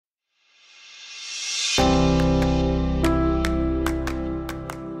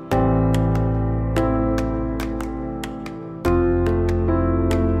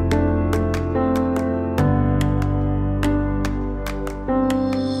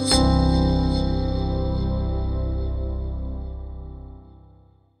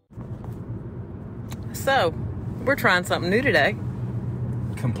So, we're trying something new today.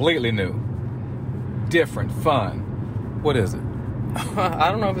 Completely new. Different. Fun. What is it? I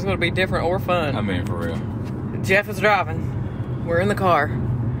don't know if it's going to be different or fun. I mean, for real. Jeff is driving. We're in the car.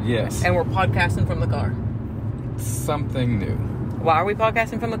 Yes. And we're podcasting from the car. Something new. Why are we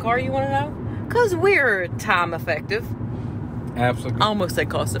podcasting from the car, you want to know? Because we're time effective. Absolutely. I almost said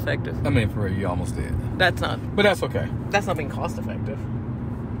cost effective. I mean, for real, you almost did. That's not. But that's okay. That's not being cost effective.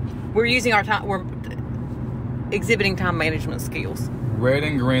 We're using our time. We're exhibiting time management skills. Red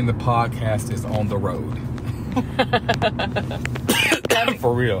and Green, the podcast, is on the road.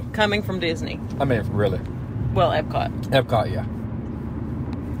 For real. Coming from Disney. I mean, really. Well, Epcot. Epcot, yeah.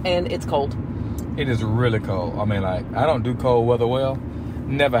 And it's cold. It is really cold. I mean, like, I don't do cold weather well.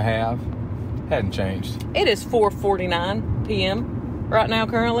 Never have. Hadn't changed. It is 4:49 p.m. right now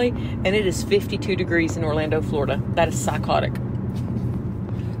currently, and it is 52 degrees in Orlando, Florida. That is psychotic.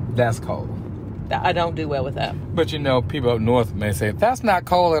 That's cold. I don't do well with that. But, you know, people up north may say, that's not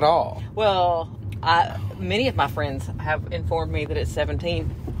cold at all. Well, many of my friends have informed me that it's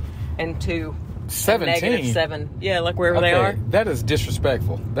 17 and 2. 17? -7. Yeah, like wherever they are. That is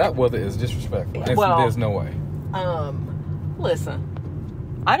disrespectful. That weather is disrespectful. Well, there's no way.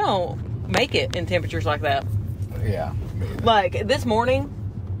 Listen, I don't make it in temperatures like that. Yeah. Like this morning,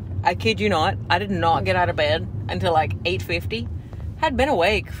 I kid you not, I did not get out of bed until like 8:50. Had been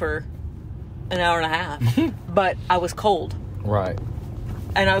awake for an hour and a half, but I was cold. Right.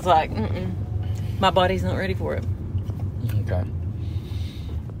 And I was like, my body's not ready for it. Okay.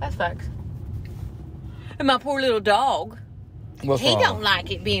 That's facts. And my poor little dog, What's he wrong? don't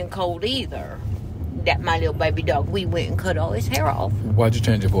like it being cold either. That my little baby dog, we went and cut all his hair off. Why'd you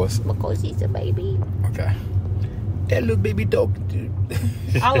change your voice? Because he's a baby. Okay. That little baby dog, dude.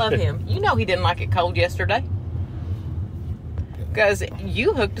 I love him. You know he didn't like it cold yesterday. Because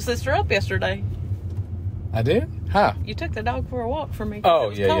you hooked a sister up yesterday. I did? How? You took the dog for a walk for me. Oh,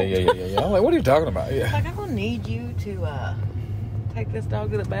 yeah. I'm like, what are you talking about? Yeah. Like, I'm going to need you to take this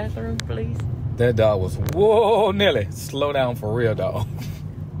dog to the bathroom, please. That dog was, whoa, Nelly. Slow down for real, dog.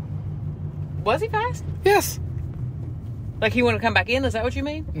 Was he fast? Yes. Like, he wanted to come back in? Is that what you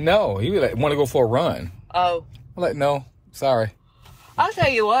mean? No, he like want to go for a run. Oh. I'm like, no, sorry. I'll tell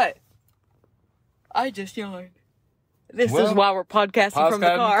you what. I just yawned. This is why we're podcasting from the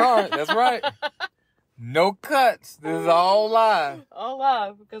car. That's right. No cuts. This is all live. All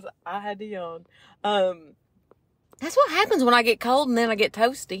live, because I had to yawn. That's what happens when I get cold and then I get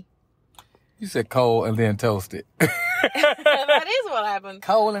toasty. You said cold and then toasted. That is what happens.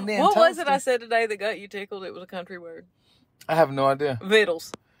 Cold and then toasted. What was it I said today that got you tickled? It was a country word. I have no idea.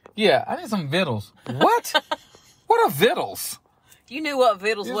 Vittles. Yeah, I need some vittles. What? What are vittles? You knew what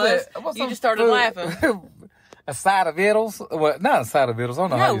vittles was. You just started laughing. A side of vittles? Well, not a side of vittles. I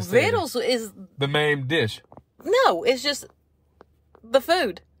don't know how you say it. No, vittles is... The main dish. No, it's just the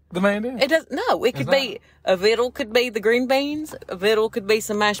food. The main dish? It does. No, it could be... A vittle could be the green beans. A vittle could be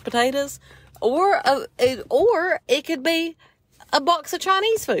some mashed potatoes. Or it could be a box of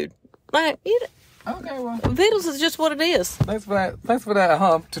Chinese food. Like, okay, well. Vittles is just what it is. Thanks for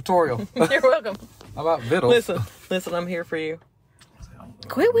that tutorial. You're welcome. About vittles. Listen, I'm here for you.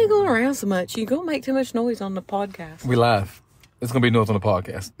 Quit wiggling around so much. You're going to make too much noise on the podcast. We live. It's going to be noise on the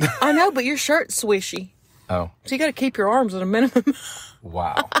podcast. I know, but your shirt's swishy. Oh. So you got to keep your arms at a minimum.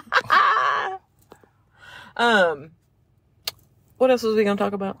 Wow. What else was we going to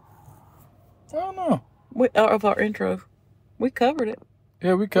talk about? I don't know. Of our intro. We covered it.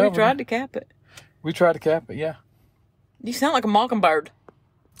 Yeah, we covered it. We tried to cap it. We tried to cap it, yeah. You sound like a mockingbird.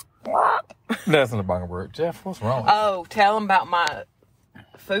 What? That's not a mockingbird. Jeff, what's wrong? Oh, tell them about my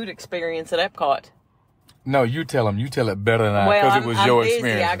food experience at Epcot. No, you tell them. You tell it better than I, because it was your busy.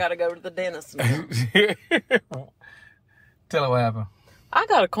 experience. I got to go to the dentist now. Tell her what happened. I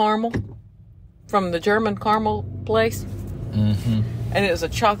got a caramel from the German caramel place. Mm-hmm. And it was a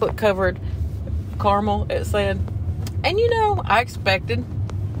chocolate-covered caramel, it said. And you know, I expected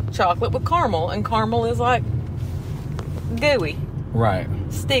chocolate with caramel. And caramel is like gooey. Right.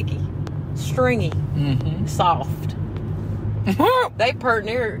 Sticky. Stringy. Mm-hmm. Soft. They pert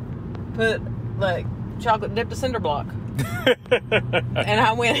near put like chocolate dipped a cinder block. And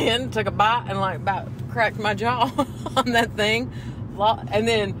I went in, took a bite, and like about cracked my jaw on that thing. And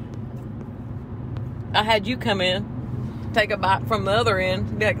then I had you come in, take a bite from the other end,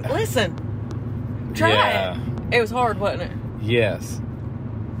 and be like, listen, try it. It was hard, wasn't it? Yes.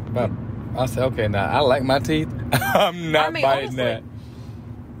 But I said, okay, now I like my teeth. I'm not biting honestly, that.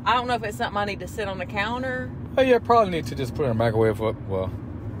 I don't know if it's something I need to sit on the counter. Oh, yeah, probably need to just put it in the microwave for, well,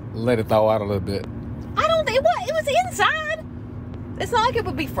 let it thaw out a little bit. I don't think, what? It was inside. It's not like it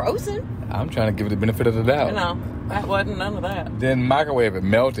would be frozen. I'm trying to give it the benefit of the doubt. No, that wasn't none of that. Then microwave it,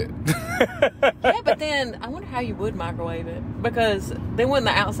 melt it. Yeah, but then I wonder how you would microwave it, because then when the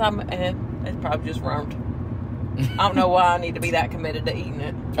outside, it's probably just ruined. I don't know why I need to be that committed to eating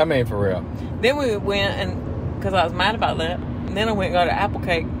it. I mean, for real. Then we went, and because I was mad about that, and then I went and got an apple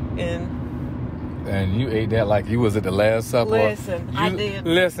cake, and you ate that like you was at the Last Supper. Listen, I did.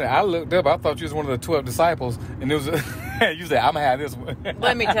 Listen, I looked up. I thought you was one of the 12 disciples, and it was. You said, "I'm gonna have this one."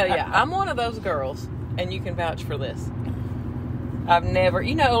 Let me tell you, I'm one of those girls, and you can vouch for this. I've never,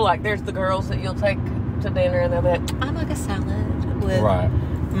 like there's the girls that you'll take to dinner, and they'll be like, "I like a salad with." Right.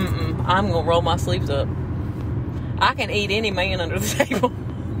 I'm gonna roll my sleeves up. I can eat any man under the table.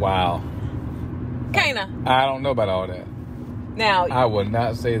 Wow. Kinda. I don't know about all that. Now I would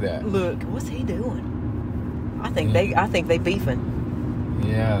not say that. Look, what's he doing? I think they beefing.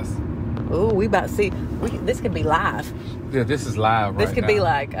 Yes. Oh, we about to see. This could be live. Yeah, this is live. This could be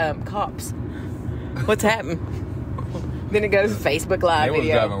like cops. What's happened? Then it goes Facebook Live video. video. He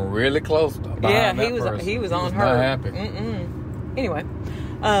was driving really close. Yeah, he was on her. Not happy. Anyway,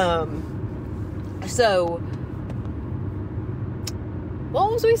 so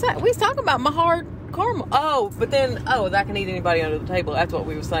what was we saying? We was talking about my hard caramel. Oh, but then that can eat anybody under the table. That's what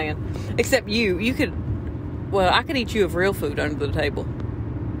we were saying. Except you could. Well, I could eat you of real food under the table.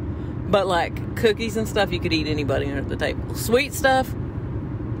 But like cookies and stuff, you could eat anybody under the table. Sweet stuff.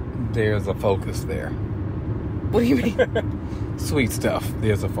 There's a focus there. What do you mean? Sweet stuff.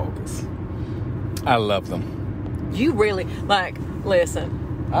 There's a focus. I love them. You really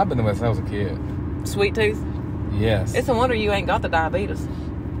listen. I've been doing this since I was a kid. Sweet tooth. Yes. It's a wonder you ain't got the diabetes.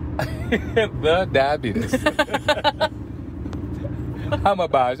 The diabetes. I'm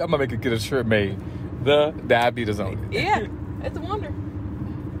gonna get a shirt made. The diabetes on it. Yeah, it's a wonder.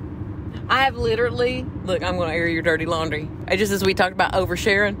 I have literally, look, I'm going to air your dirty laundry. Just as we talked about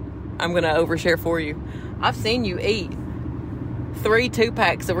oversharing, I'm going to overshare for you. I've seen you eat 3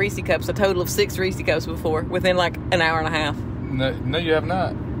 2-packs of Reese Cups, a total of 6 Reese Cups before, within like an hour and a half. No, you have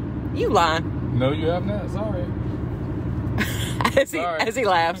not. You lying. No, you have not. Sorry. As he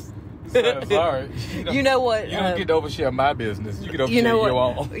laughs. Sorry. You know what? You don't get to overshare my business. You get to overshare your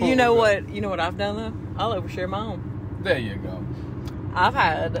own. You know what? You know what I've done though? I'll overshare my own. There you go. I've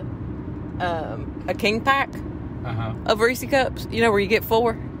had a king pack of Reese Cups. You know where you get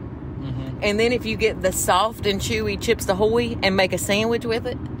 4, and then if you get the soft and chewy Chips Ahoy and make a sandwich with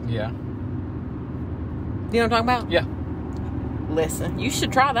it. Yeah. You know what I'm talking about? Yeah. Listen, you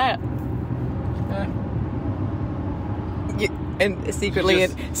should try that. Yeah. And secretly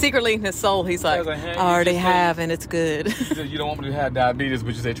in his soul, he's like, I already have, and it's good. You don't want me to have diabetes,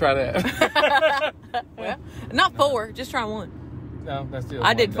 but you say, try that. Well, not 4, just try 1. No, that's still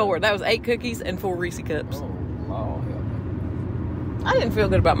I did 4. That was 8 cookies and 4 Reese Cups. Oh, Lord. I didn't feel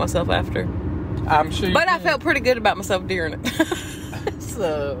good about myself after. I'm sure you But I felt pretty good about myself during it.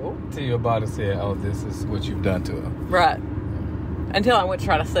 So. Till your body said, oh, this is what you've done to her. Right. Until I went to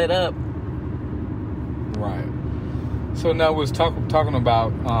try to set up. Right. So now we're talking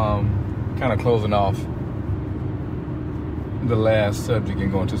about kind of closing off the last subject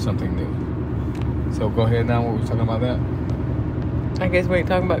and going to something new. So go ahead now. What were we talking about that? I guess we ain't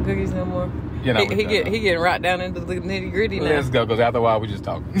talking about cookies no more. Yeah, no, he getting right down into the nitty gritty now. Let's go, because after a while we just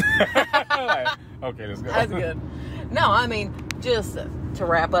talking. Okay, let's go. That's good. No, I mean, just to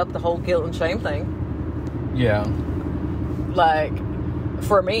wrap up the whole guilt and shame thing. Yeah. Like,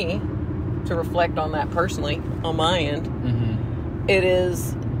 for me, to reflect on that personally, on my end, it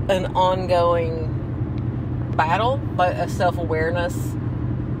is an ongoing battle, but a self-awareness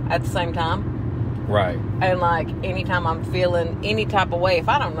at the same time. Right. And like, anytime I'm feeling any type of way, if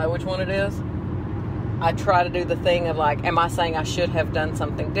I don't know which one it is, I try to do the thing of like, am I saying I should have done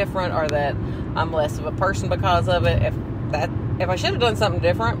something different, or that I'm less of a person because of it? If I should have done something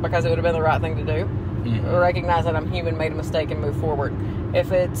different because it would have been the right thing to do, recognize that I'm human, made a mistake, and move forward.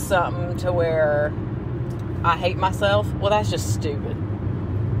 If it's something to where I hate myself, well, that's just stupid.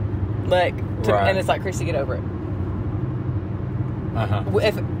 Like, and it's like, Chrissy, get over it.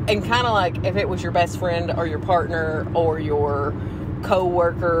 And kind of like, if it was your best friend or your partner or your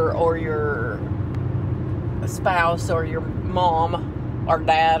co-worker or your spouse or your mom or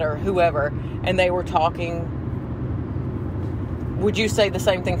dad or whoever, and they were talking, would you say the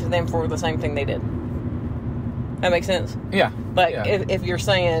same thing to them for the same thing they did? That makes sense? Yeah. Like, if you're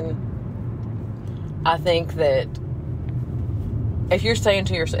saying, I think that if you're saying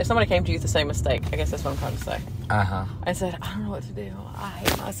to yourself, if somebody came to you with the same mistake, I guess that's what I'm trying to say. And said, I don't know what to do. I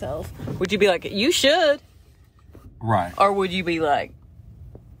hate myself. Would you be like, you should? Right. Or would you be like,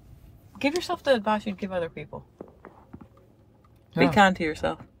 give yourself the advice you'd give other people? Be kind to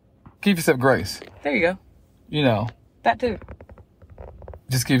yourself. Give yourself grace. There you go. You know. That too.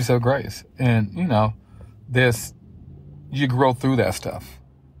 Just give yourself grace. And, you know, you grow through that stuff.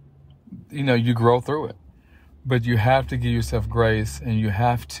 You know, you grow through it. But you have to give yourself grace, and you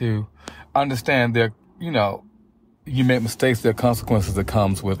have to understand that, you know, you make mistakes, there are consequences that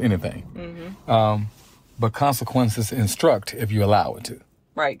comes with anything. Mm-hmm. But consequences instruct if you allow it to.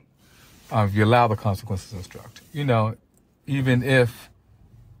 Right. If you allow the consequences to instruct. You know, even if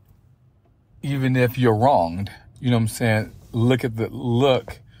you're wronged, you know what I'm saying? Look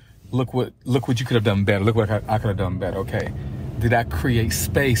what you could have done better. Look what I could have done better. Okay. Did I create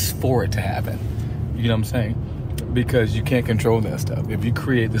space for it to happen? You know what I'm saying? Because you can't control that stuff. If you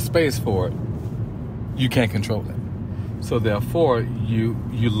create the space for it, you can't control it. So therefore, you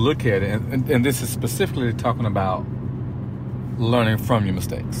look at it, and this is specifically talking about learning from your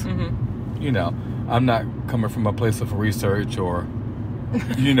mistakes. Mm-hmm. You know, I'm not coming from a place of research or,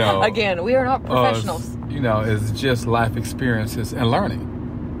 you know. Again, we are not professionals. You know, it's just life experiences and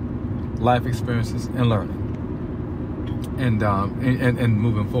learning. Life experiences and learning. And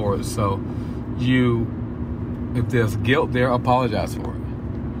moving forward. So if there's guilt there, apologize for it.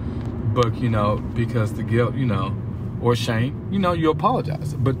 But, you know, because the guilt, you know, or shame, you know, you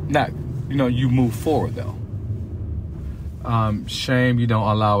apologize. But not, you know, you move forward, though. Shame, you don't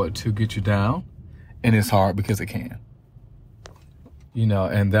allow it to get you down. And it's hard because it can. You know,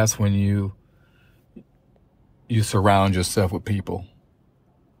 and that's when you surround yourself with people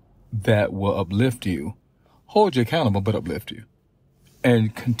that will uplift you, hold you accountable, but uplift you,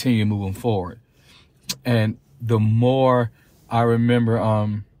 and continue moving forward. And the more I remember,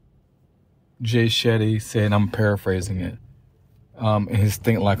 Jay Shetty said, I'm paraphrasing it, in his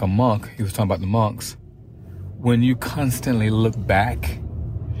Think Like a Monk, he was talking about the monks. When you constantly look back,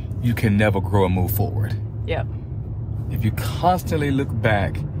 you can never grow and move forward. Yep. If you constantly look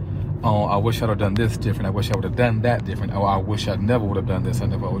back, oh, I wish I'd have done this different. I wish I would have done that different. Oh, I wish I never would have done this. I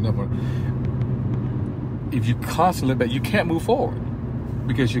would never. If you constantly look back, you can't move forward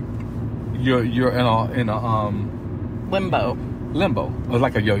because you're in a limbo. Or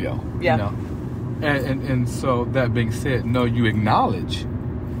like a yo-yo. Yeah. You know? And so that being said, no, you acknowledge,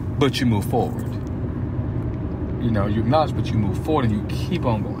 but you move forward. You know, you acknowledge, but you move forward and you keep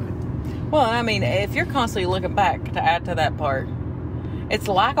on going. Well, I mean, if you're constantly looking back, to add to that part, it's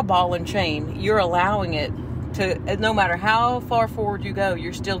like a ball and chain. You're allowing it to, no matter how far forward you go,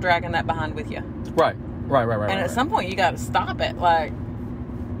 you're still dragging that behind with you. Right. And at some point, you got to stop it. Like,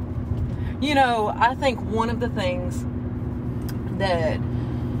 you know, I think one of the things that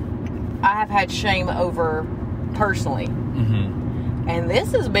I have had shame over personally, mm-hmm. and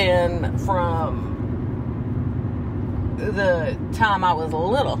this has been from the time I was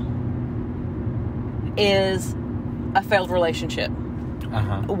little, is a failed relationship.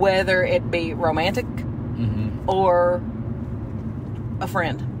 Uh-huh. Whether it be romantic mm-hmm. or a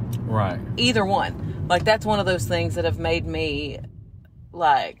friend. Right. Either one. Like, that's one of those things that have made me,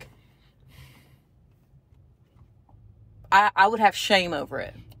 like, I would have shame over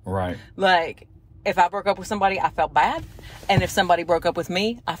it. Right. Like, if I broke up with somebody, I felt bad. And if somebody broke up with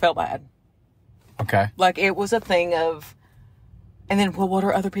me, I felt bad. Okay. Like, it was a thing of, and then, well, what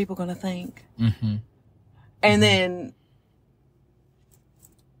are other people going to think? Mm-hmm. And then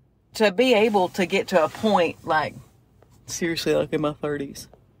to be able to get to a point, like, seriously, like in my 30s.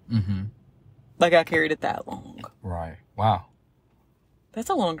 Mm-hmm. Like, I carried it that long. Right. Wow. That's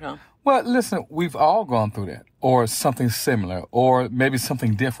a long time. Well, listen, we've all gone through that, or something similar, or maybe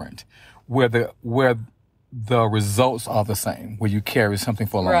something different, where the results are the same, where you carry something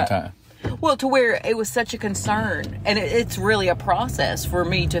for a long time. Well, to where it was such a concern, and it's really a process for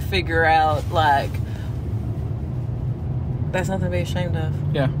me to figure out, like, that's nothing to be ashamed of.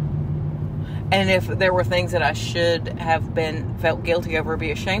 Yeah. And if there were things that I should have felt guilty over or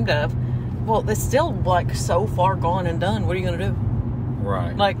be ashamed of, well, it's still, like, so far gone and done. What are you going to do?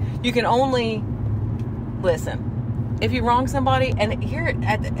 Right. Like, you can only listen. If you wrong somebody, and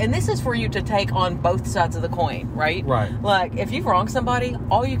this is for you to take on both sides of the coin, right? Right. Like, if you've wronged somebody,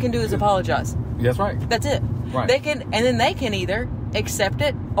 all you can do is apologize. That's right. That's it. Right. They can either accept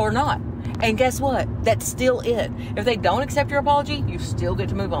it or not. And guess what? That's still it. If they don't accept your apology, you still get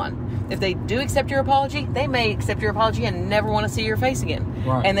to move on. If they do accept your apology, they may accept your apology and never want to see your face again.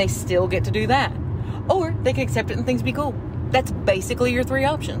 Right. And they still get to do that. Or they can accept it and things be cool. That's basically your three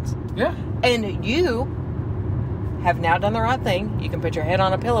options. Yeah. And you have now done the right thing. You can put your head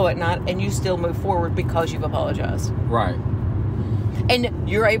on a pillow at night and you still move forward because you've apologized. Right. And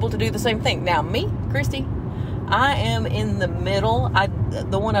you're able to do the same thing. Now, me, Christy, I am in the middle.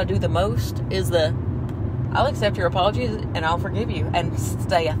 The one I do the most is the I'll accept your apologies and I'll forgive you and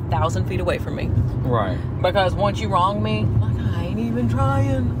stay 1,000 feet away from me. Right. Because once you wrong me, like, I ain't even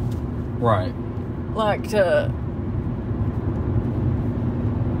trying. Right. Like, to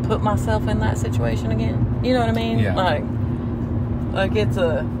put myself in that situation again. You know what I mean? Yeah. Like it's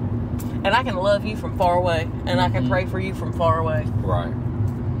and I can love you from far away, and I can pray for you from far away. Right.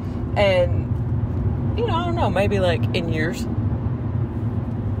 And, you know, I don't know, maybe like in years,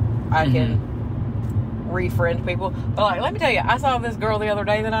 I can refriend people. But like, let me tell you, I saw this girl the other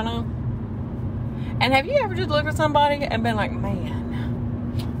day that I know. And have you ever just looked at somebody and been like,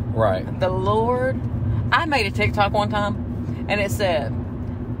 man, right, the Lord? I made a TikTok one time, and it said,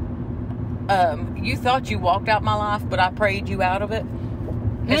 you thought you walked out my life, but I prayed you out of it.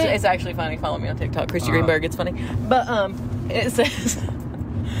 It's actually funny. Follow me on TikTok, Christy Greenberg. It's funny. But it says,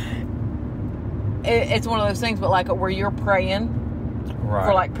 it's one of those things, but like where you're praying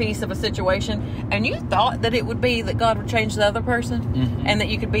for like peace of a situation, and you thought that it would be that God would change the other person, and that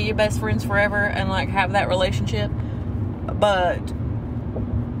you could be your best friends forever and like have that relationship. But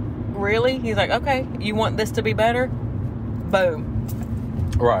really, He's like, okay, you want this to be better? Boom.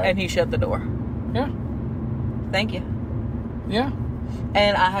 Right. And He shut the door. Yeah. Thank you. Yeah.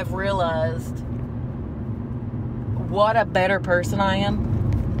 And I have realized what a better person I am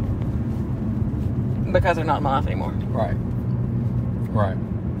because they're not in my life anymore. Right. Right.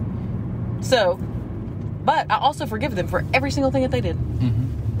 So, but I also forgive them for every single thing that they did.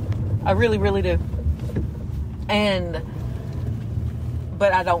 I really, really do.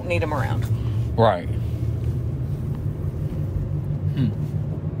 But I don't need them around. Right.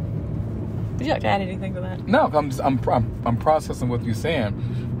 Would you like to add anything to that? No, I'm processing what you're saying,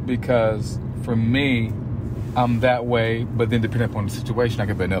 because for me, I'm that way. But then depending upon the situation, I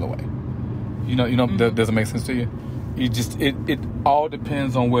could be another way. You know, does it make sense to you? You just it all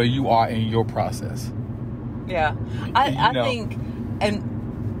depends on where you are in your process. Yeah, I think, and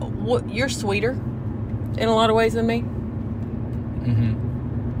what you're sweeter in a lot of ways than me.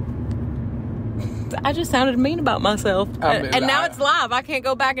 I just sounded mean about myself, and now it's live. I can't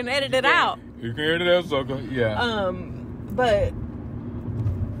go back and edit it out. You can edit it out, sucker. Yeah. But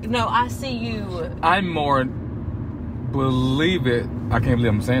no, I see you. I'm more, believe it. I can't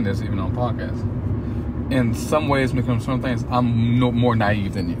believe I'm saying this even on podcast. In some ways, when it comes to some things, I'm more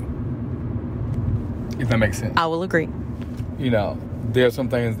naive than you. If that makes sense. I will agree. You know, there are some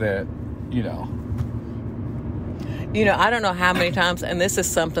things that, you know. You know, I don't know how many times, and this is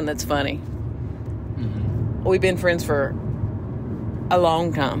something that's funny. We've been friends for a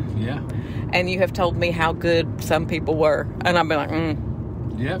long time. Yeah. And you have told me how good some people were. And I've been like,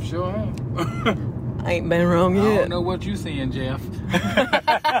 Yeah, sure have. I ain't been wrong yet. I don't know what you seeing, Jeff.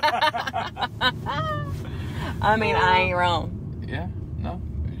 I mean, I ain't wrong. Yeah. No.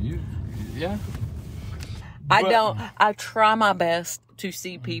 Yeah. I try my best to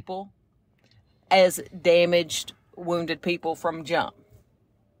see people as damaged, wounded people from jump.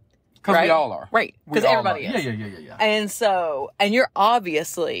 Because we all are. Right. Because everybody is. Yeah. And so, and you're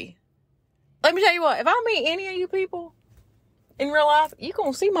obviously, let me tell you what, if I meet any of you people in real life, you're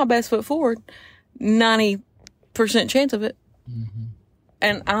going to see my best foot forward. 90% chance of it.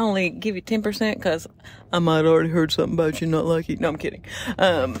 And I only give you 10% because I might already heard something about you not like you. No, I'm kidding.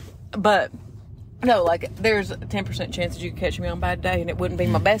 But no, like there's a 10% chance that you could catch me on a bad day and it wouldn't be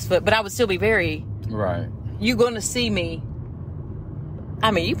my best foot, but I would still be very, right. You're going to see me. I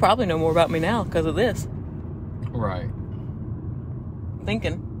mean, you probably know more about me now because of this. Right.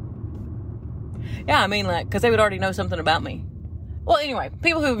 Thinking. Yeah, I mean, like, because they would already know something about me. Well, anyway,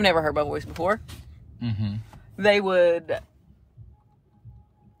 people who've never heard my voice before, they would,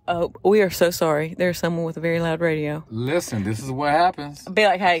 oh, we are so sorry. There's someone with a very loud radio. Listen, this is what happens. Be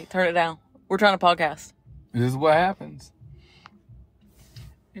like, hey, turn it down. We're trying to podcast. This is what happens.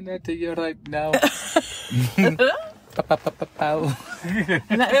 And that to you right now. And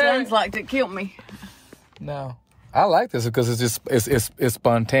that sounds like it killed me. No, I like this because it's just it's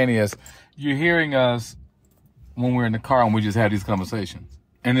spontaneous. You're hearing us when we're in the car and we just have these conversations,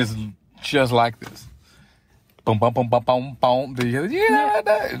 and it's just like this. Boom, boom, boom, boom, boom, boom.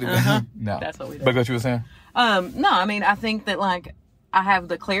 No, that's what we do. Because you were saying. No, I mean, I think that like I have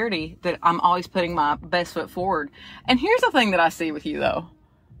the clarity that I'm always putting my best foot forward. And here's the thing that I see with you though,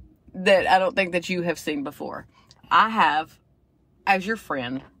 that I don't think that you have seen before. I have, as your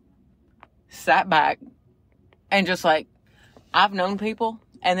friend, sat back and just like, I've known people,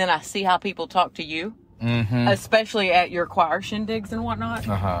 and then I see how people talk to you, especially at your choir shindigs and whatnot.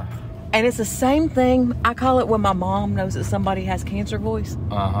 And it's the same thing. I call it when my mom knows that somebody has cancer voice.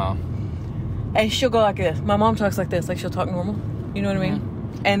 And she'll go like this. My mom talks like this, like she'll talk normal. You know what I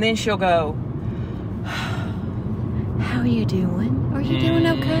mean? And then she'll go, how are you doing? Are you doing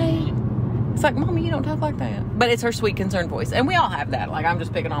okay? It's like, Mommy, you don't talk like that. But it's her sweet, concerned voice. And we all have that. Like, I'm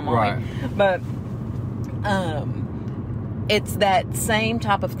just picking on Mommy. Right. But it's that same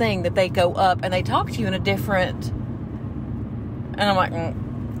type of thing that they go up and they talk to you in a different... And I'm like, I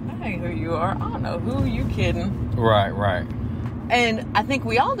ain't who you are. I don't know. Who are you kidding? Right. And I think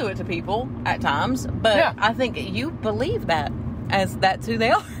we all do it to people at times. But Yeah. I think you believe that as that's who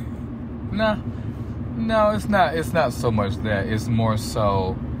they are. No, it's not. It's not so much that. It's more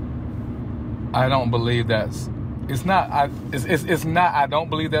so. I don't believe that's. It's not. It's not. I don't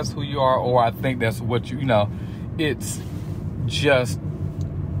believe that's who you are, or I think that's what you. You know, it's just.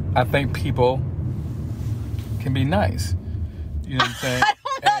 I think people can be nice. You know what I'm saying?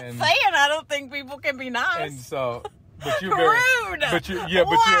 I'm not saying I don't think people can be nice. And so. But you're very rude. But you,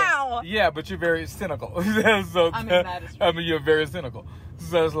 Wow. but you're very cynical. So, I mean, that is true. I mean, you're very cynical.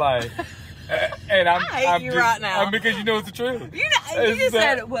 So it's like, and I hate you right now. because you know it's the truth. You just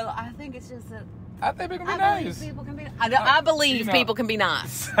said, well, I think it's just that. I think people can be I believe nice. people can be. I believe people can be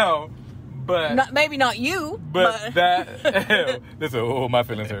nice. So, but Maybe not you, but that. Listen, oh, my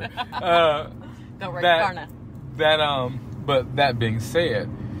feelings hurt. Don't wreck the car now. But that being said,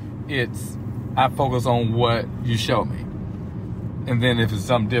 I focus on what you show me. And then if it's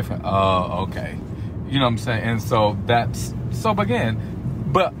something different, okay. You know what I'm saying? And so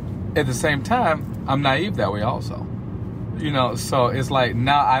but at the same time, I'm naive that way also. You know, so it's like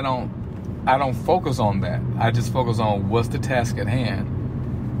now I don't focus on that. I just focus on what's the task at hand.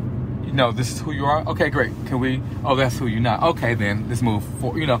 You know, this is who you are. Okay, great. That's who you're not. Okay, then let's move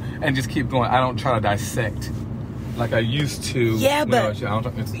forward, you know, and just keep going. I don't try to dissect like I used to. Yeah, but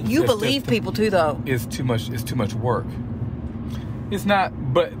you believe people too, though. It's too much work. It's not,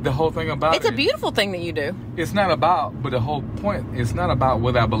 but the whole thing about it's a beautiful thing that you do. It's not about, but the whole point, it's not about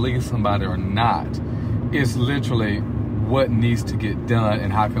whether I believe somebody or not. It's literally what needs to get done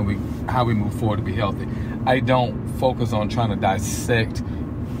and how we move forward to be healthy. I don't focus on trying to dissect,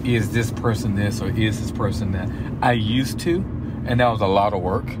 is this person this or is this person that. I used to, and that was a lot of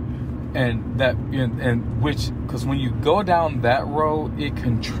work. Because when you go down that road, it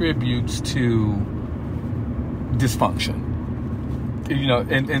contributes to dysfunction. You know,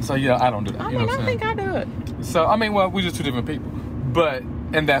 and so I don't do that. I you mean, know what I think I do it. So I mean, well, we're just two different people,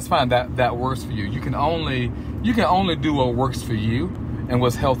 and that's fine. That works for you. You can only do what works for you and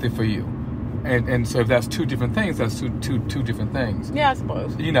what's healthy for you. And so if that's two different things, that's two different things. Yeah, I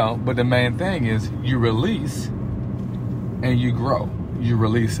suppose. You know, but the main thing is you release and you grow. You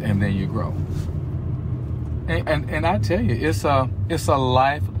release and then you grow. And I tell you, it's a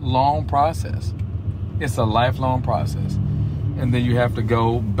lifelong process. It's a lifelong process. And then you have to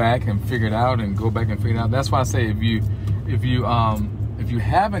go back and figure it out and go back and figure it out. That's why I say if you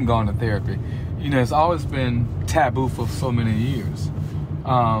haven't gone to therapy, you know, it's always been taboo for so many years.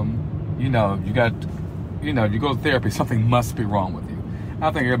 You know, you go to therapy, something must be wrong with you.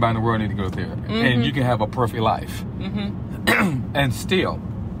 I think everybody in the world needs to go to therapy. Mm-hmm. And you can have a perfect life. Mm-hmm. And still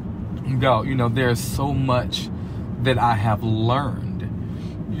go, you know, there's so much that I have learned,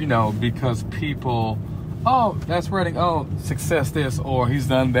 you know, because people, oh, that's Redding, oh, success this, or he's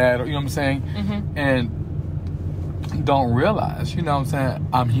done that, or, you know what I'm saying? Mm-hmm. And don't realize, you know what I'm saying,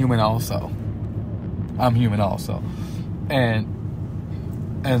 I'm human also.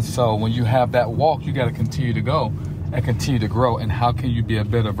 And so when you have that walk, you got to continue to go and continue to grow. And how can you be a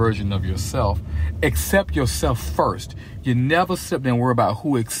better version of yourself? Accept yourself first. You never sit there and worry about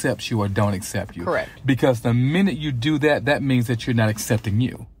who accepts you or don't accept you. Correct. Because the minute you do that, that means that you're not accepting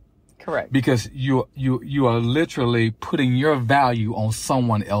you. Correct. Because you are literally putting your value on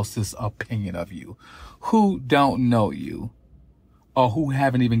someone else's opinion of you, who don't know you, or who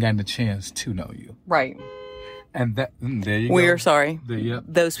haven't even gotten a chance to know you. Right. And there you go. We're sorry. Yep.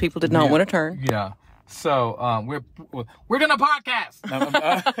 Those people did not want to turn. Yeah. So we're doing a podcast.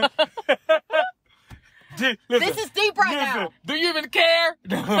 Listen, this is deep right now. Do you even care?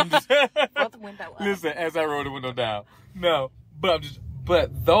 No, I'm just, Roll the window up. Listen, as I roll the window down. No, but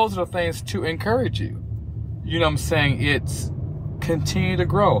those are the things to encourage you. You know what I'm saying? It's continue to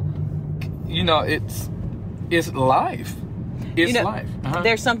grow. You know, it's life. It's life. Uh-huh.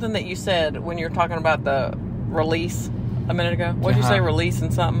 There's something that you said when you were talking about the release a minute ago. What did you say? Release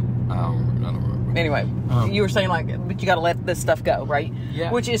and something? I don't remember. Anyway, you were saying but you got to let this stuff go, right? Yeah.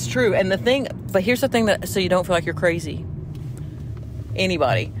 Which is true. And but here's the thing so you don't feel like you're crazy.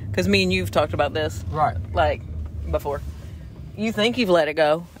 Anybody. Because me and you've talked about this. Right. Like, before. You think you've let it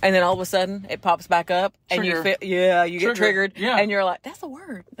go, and then all of a sudden, it pops back up, and you feel, you get triggered, and you're like, that's the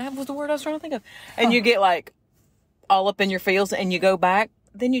word. That was the word I was trying to think of. And you get, like, all up in your feels, and you go back,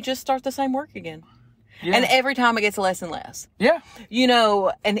 then you just start the same work again. Yeah. And every time it gets less and less. Yeah. You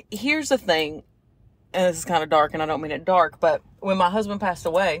know, and here's the thing, and this is kind of dark, and I don't mean it dark, but when my husband passed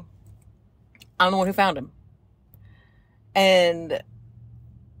away, I'm the one who found him. And,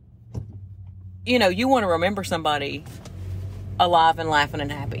 you know, you want to remember somebody alive and laughing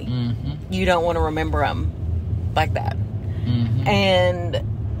and happy. Mm-hmm. You don't want to remember them like that. Mm-hmm. And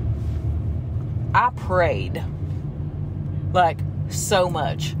I prayed, like, so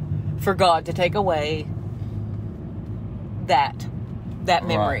much for God to take away that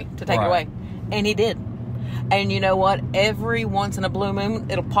memory, to take it away. And he did. And you know what? Every once in a blue moon,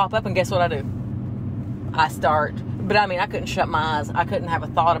 it'll pop up, and guess what I do? I start. But I mean, I couldn't shut my eyes. I couldn't have a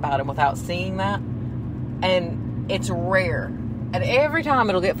thought about him without seeing that. And it's rare. And every time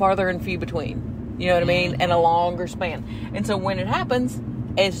it'll get farther and few between. You know what I mean? And a longer span. And so when it happens,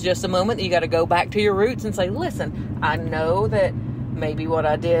 it's just a moment that you got to go back to your roots and say, listen, I know that maybe what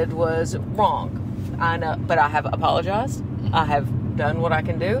I did was wrong. I know, but I have apologized. I have done what I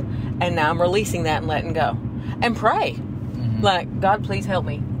can do. And now I'm releasing that and letting go. And pray. Mm-hmm. Like, God, please help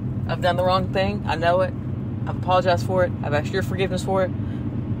me. I've done the wrong thing. I know it. I've apologized for it. I've asked your forgiveness for it.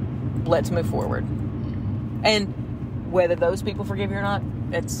 Let's move forward. And whether those people forgive you or not,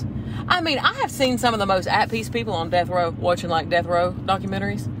 it's... I mean, I have seen some of the most at-peace people on death row watching, like, death row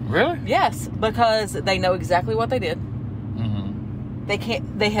documentaries. Really? Yes, because they know exactly what they did. Mm-hmm.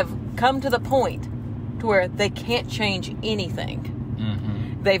 They have come to the point to where they can't change anything.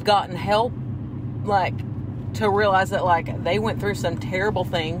 Mm-hmm. They've gotten help, like, to realize that, like, they went through some terrible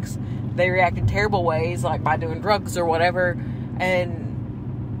things. They reacted terrible ways, like by doing drugs or whatever.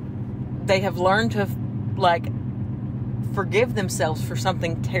 And they have learned to, like, forgive themselves for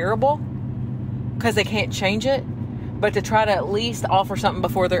something terrible because they can't change it, but to try to at least offer something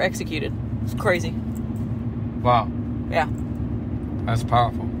before they're executed. It's crazy. Wow. Yeah. That's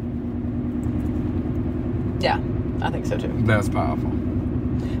powerful. Yeah, I think so too. That's powerful.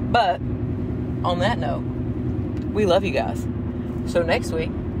 But on that note, we love you guys. So next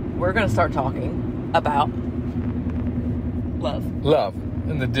week, we're going to start talking about love. Love.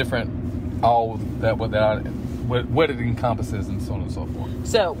 And the different, all that, what it encompasses and so on and so forth.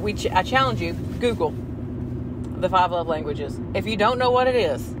 So I challenge you, Google the 5 love languages. If you don't know what it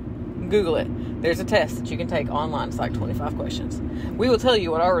is, Google it. There's a test that you can take online. It's like 25 questions. We will tell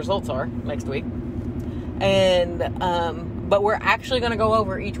you what our results are next week. And, but we're actually going to go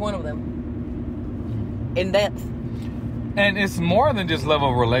over each one of them in depth. And it's more than just love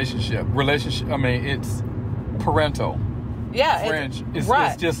of relationship. I mean, it's parental. Yeah. French. It's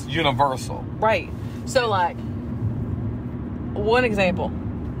just universal. Right. So, like, one example.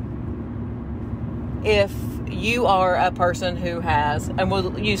 If you are a person who has, and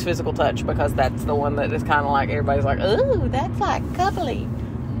we'll use physical touch because that's the one that is kind of like, everybody's like, ooh, that's like cuddly.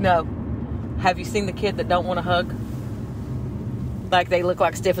 No. Have you seen the kid that don't want to hug? Like, they look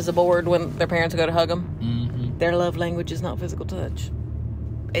like stiff as a board when their parents go to hug them? Mm-hmm. Their love language is not physical touch.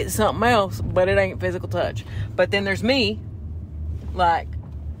 It's something else, but it ain't physical touch. But then there's me. Like,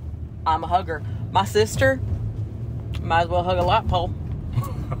 I'm a hugger. My sister might as well hug a light pole.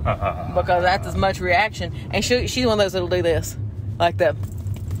 Because that's as much reaction. And she's one of those that'll do this. Like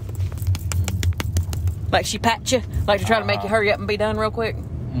like she pat you. Like to try to make you hurry up and be done real quick.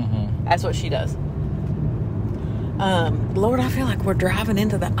 Mm-hmm. That's what she does. Lord, I feel like we're driving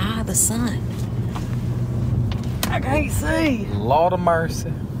into the eye of the sun. I can't see. Lord of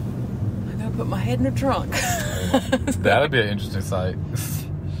mercy. I gotta put my head in the trunk. That'd be an interesting sight.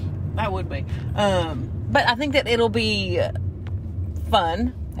 That would be. But I think that it'll be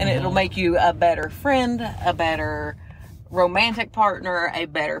fun, and it'll make you a better friend, a better romantic partner, a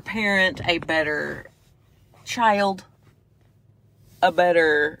better parent, a better child, a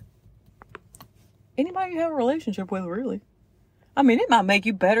better anybody you have a relationship with, really. I mean, it might make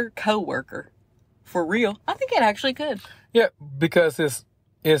you better co-worker. For real. I think it actually could. Yeah, because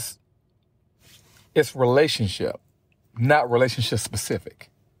it's relationship, not relationship specific.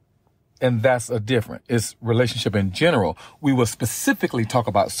 And that's a different. It's relationship in general. We will specifically talk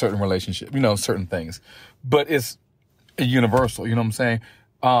about certain relationship, certain things, but it's a universal. You know what I'm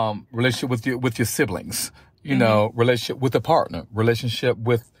saying? Relationship with your siblings. Relationship with a partner. Relationship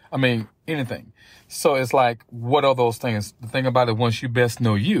with, anything. So it's like, what are those things? The thing about it, once you best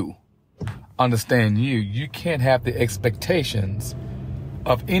know you, understand you can't have the expectations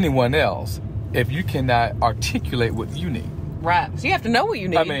of anyone else if you cannot articulate what you need. Right. So you have to know what you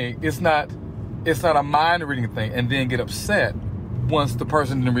need. It's not a mind reading thing and then get upset once the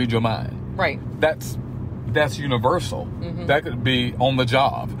person didn't read your mind. Right. That's universal. Mm-hmm. That could be on the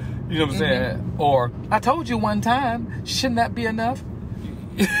job. You know what I'm saying? Or, I told you one time, shouldn't that be enough?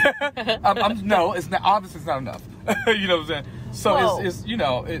 No, it's not. Obviously, it's not enough. You know what I'm saying? So Well, it's you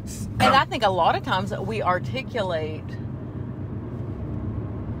know, it's. And I think a lot of times we articulate,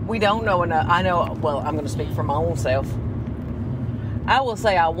 we don't know enough. I know, well, I'm going to speak for my own self. I will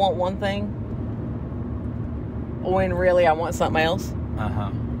say I want one thing when really I want something else.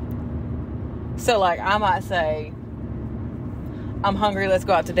 So, like, I might say, I'm hungry, let's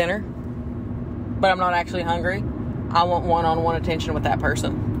go out to dinner. But I'm not actually hungry. I want one-on-one attention with that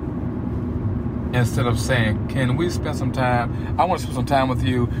person. Instead of saying, can we spend some time? I want to spend some time with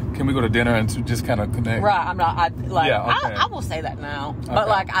you. Can we go to dinner and to just kind of connect? Right. I'm not, Yeah, okay. I will say that now. Okay. But,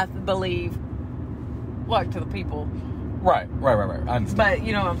 like, I believe, like, to the people. Right. I understand. But,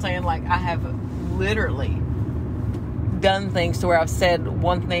 you know what I'm saying? Like, I have literally done things to where I've said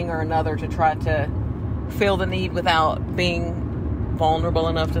one thing or another to try to fill the need without being vulnerable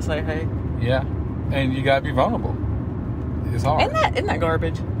enough to say, hey. Yeah. And you gotta be vulnerable. It's hard. Isn't that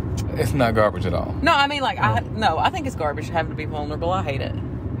garbage? It's not garbage at all. No, I mean, like, I think it's garbage having to be vulnerable. I hate it.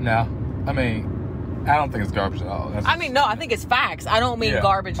 No. I mean, I don't think it's garbage at all. I think it's facts. I don't mean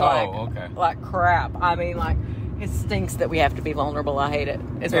garbage like crap. I mean, like, it stinks that we have to be vulnerable. I hate it,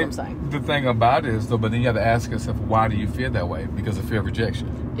 is what I'm saying. The thing about it is, though, but then you have to ask yourself, why do you feel that way? Because of fear of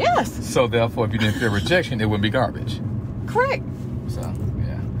rejection. Yes. So, therefore, if you didn't fear rejection, it wouldn't be garbage. Correct. So,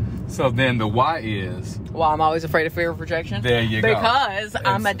 yeah. So, then the why is... Well, I'm always afraid of fear of rejection. There you go. Because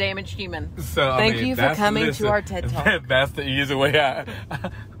I'm a damaged human. So, Thank you for coming to our TED Talk. That's the easy way out.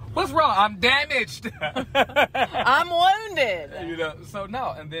 What's wrong? I'm damaged. I'm wounded. You know, so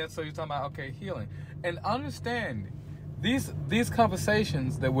no. And then, so you're talking about, okay, healing. And understand, these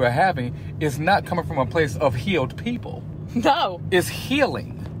conversations that we're having is not coming from a place of healed people. No. It's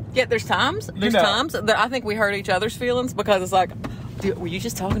healing. Yeah, there's times that I think we hurt each other's feelings because it's like, dude, were you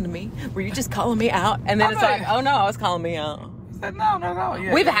just talking to me? Were you just calling me out? And then it's like, oh no, I was calling me out. No.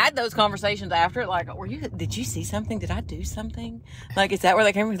 Yeah, We've had those conversations after, like, did you see something? Did I do something? Like, is that where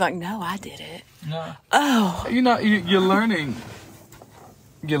they came from? He's like, no, I did it. No. Oh. You know, you're learning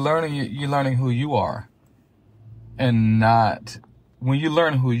who you are. And not, when you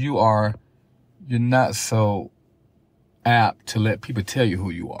learn who you are, you're not so apt to let people tell you who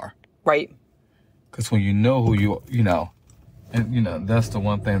you are. Right. Because when you know who you know, and you know, that's the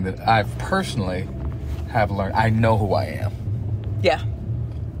one thing that I personally have learned. I know who I am. Yeah.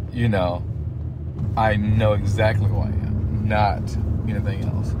 You know, I know exactly who I am, not anything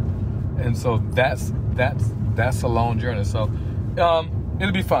else. And so that's a long journey. So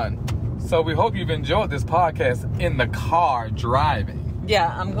it'll be fun. So we hope you've enjoyed this podcast in the car driving. Yeah,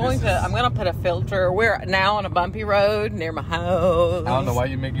 I'm gonna put a filter. We're now on a bumpy road near my house. I don't know why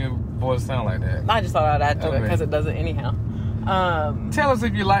you make your voice sound like that. I just thought I'd add to it because it does it anyhow. Tell us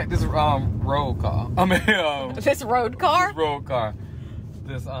if you like this road car. This road car? This road car.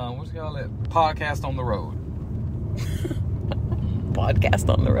 This what you call it? Podcast on the road. Podcast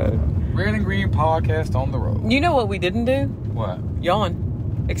on the road. Red and Green podcast on the road. You know what we didn't do? What?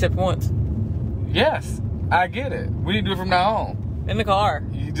 Yawn. Except once. Yes, I get it. We need to do it from now on. In the car.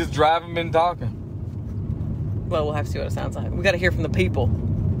 You just driving and talking. Well, we'll have to see what it sounds like. We got to hear from the people.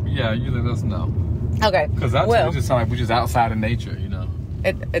 Yeah, you let us know. Okay. Because it just sound like we're just outside of nature, you know.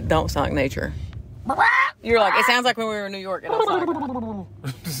 It don't sound like nature. You're like, it sounds like when we were in New York. And I was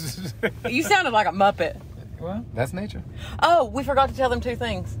like, you sounded like a Muppet. Well, that's nature. Oh, we forgot to tell them two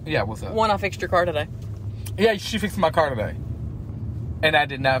things. Yeah, what's up? One, I fixed your car today. Yeah, she fixed my car today. And I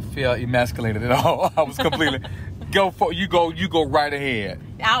did not feel emasculated at all. I was completely... You go right ahead.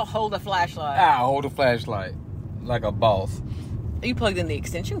 I'll hold a flashlight. I'll hold a flashlight. Like a boss. You plugged in the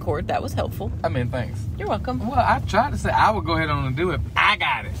extension cord. That was helpful. I mean, thanks. You're welcome. Well, I tried to say I would go ahead on and do it. I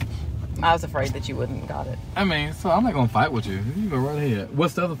got it. I was afraid that you wouldn't got it. I mean, so I'm not going to fight with you. You go right ahead.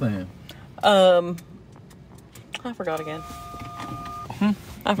 What's the other thing? I forgot again.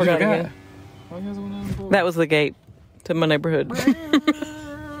 I forgot again. That was the gate to my neighborhood.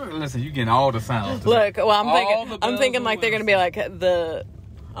 Listen, you getting all the sounds. Look, well, I'm thinking like they're gonna be like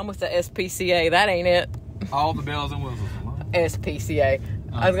I'm with the SPCA. That ain't it. All the bells and whistles. SPCA.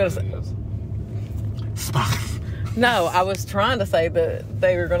 I was gonna say. No, I was trying to say that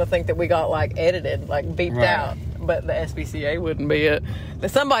they were gonna think that we got like edited, like beeped out. But the SPCA wouldn't be it.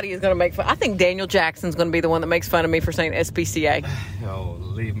 That somebody is gonna make fun. I think Daniel Jackson's gonna be the one that makes fun of me for saying SPCA. Oh,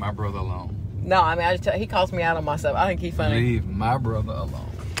 leave my brother alone. No, I mean, he calls me out on myself. I think he's funny. Leave my brother alone.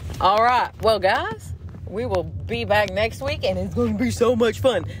 All right. Well, guys, we will be back next week, and it's going to be so much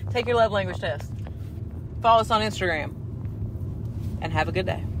fun. Take your love language test. Follow us on Instagram. And have a good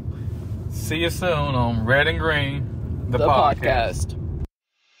day. See you soon on Red and Green, the podcast.